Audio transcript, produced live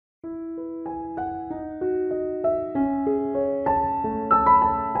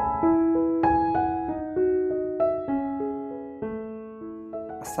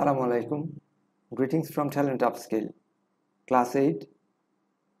Assalamu alaikum. Greetings from Talent Upskill. Class 8,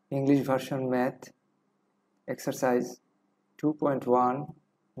 English version math, exercise 2.1,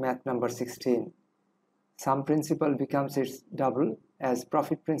 math number 16. Sum principal becomes its double as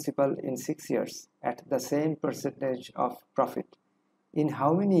profit principal in 6 years at the same percentage of profit. In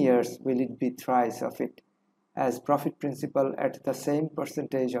how many years will it be thrice of it as profit principal at the same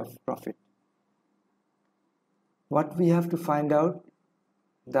percentage of profit? What we have to find out,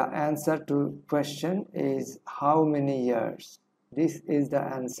 the answer to question is how many years. This is the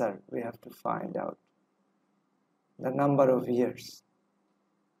answer we have to find out. The number of years.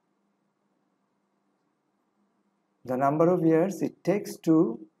 The number of years it takes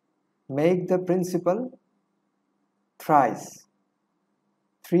to make the principal thrice,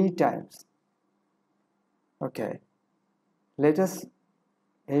 3 times. Okay, let us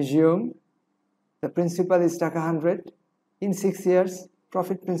assume the principal is taka 100. In 6 years,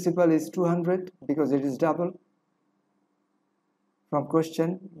 profit principal is 200 because it is double. From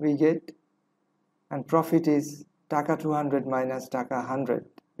question we get, and profit is taka 200 minus taka 100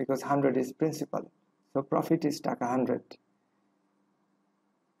 because 100 is principal. So profit is taka 100.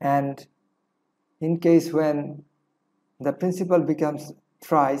 And in case when the principal becomes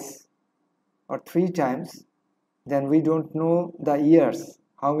thrice or 3 times, then we don't know the years,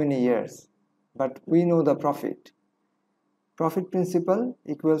 how many years, but we know the profit. Profit principal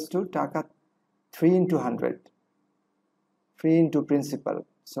equals to taka 3 into 100, 3 into principal,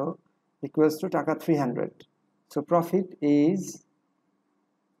 so equals to taka 300. So profit is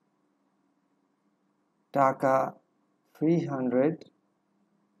taka 300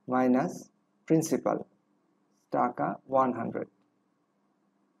 minus principal, taka 100,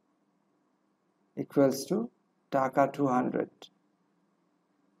 equals to taka 200.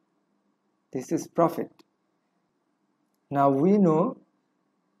 This is profit. Now we know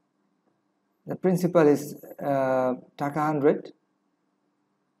the principal is taka 100,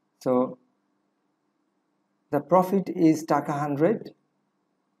 so the profit is taka 100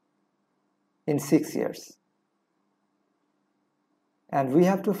 in 6 years, and we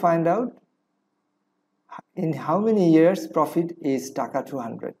have to find out in how many years profit is taka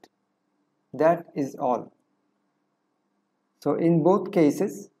 200. That is all. So in both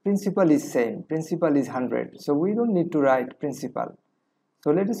cases, principal is same, principal is 100, so we don't need to write principal. So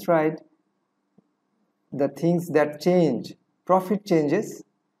let us write the things that change. Profit changes,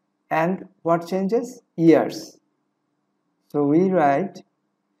 and what changes? Years. So we write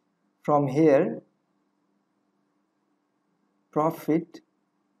from here, profit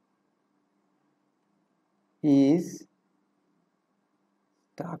is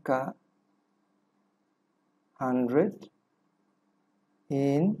taka 100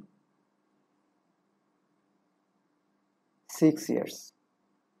 in 6 years.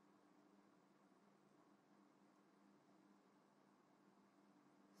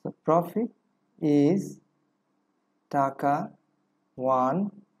 So profit is taka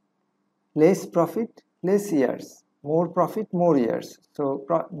 1, less profit, less years, more profit, more years. So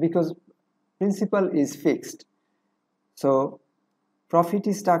because principal is fixed, so profit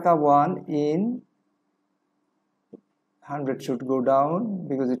is taka 1 in 100 should go down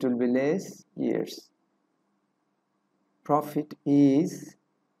because it will be less years. Profit is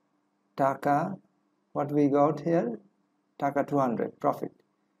taka, what we got here, taka 200 profit.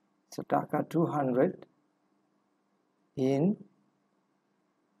 So taka 200 in,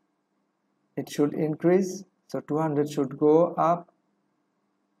 it should increase, so 200 should go up,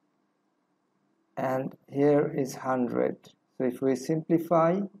 and here is 100. So if we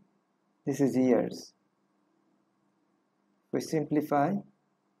simplify, this is years. We simplify,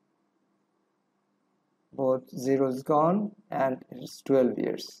 both zeros gone, and it's 12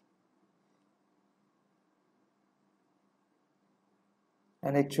 years.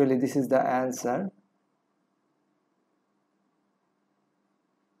 And actually this is the answer.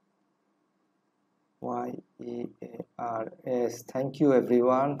 YEARS. Thank you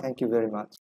everyone. Thank you very much.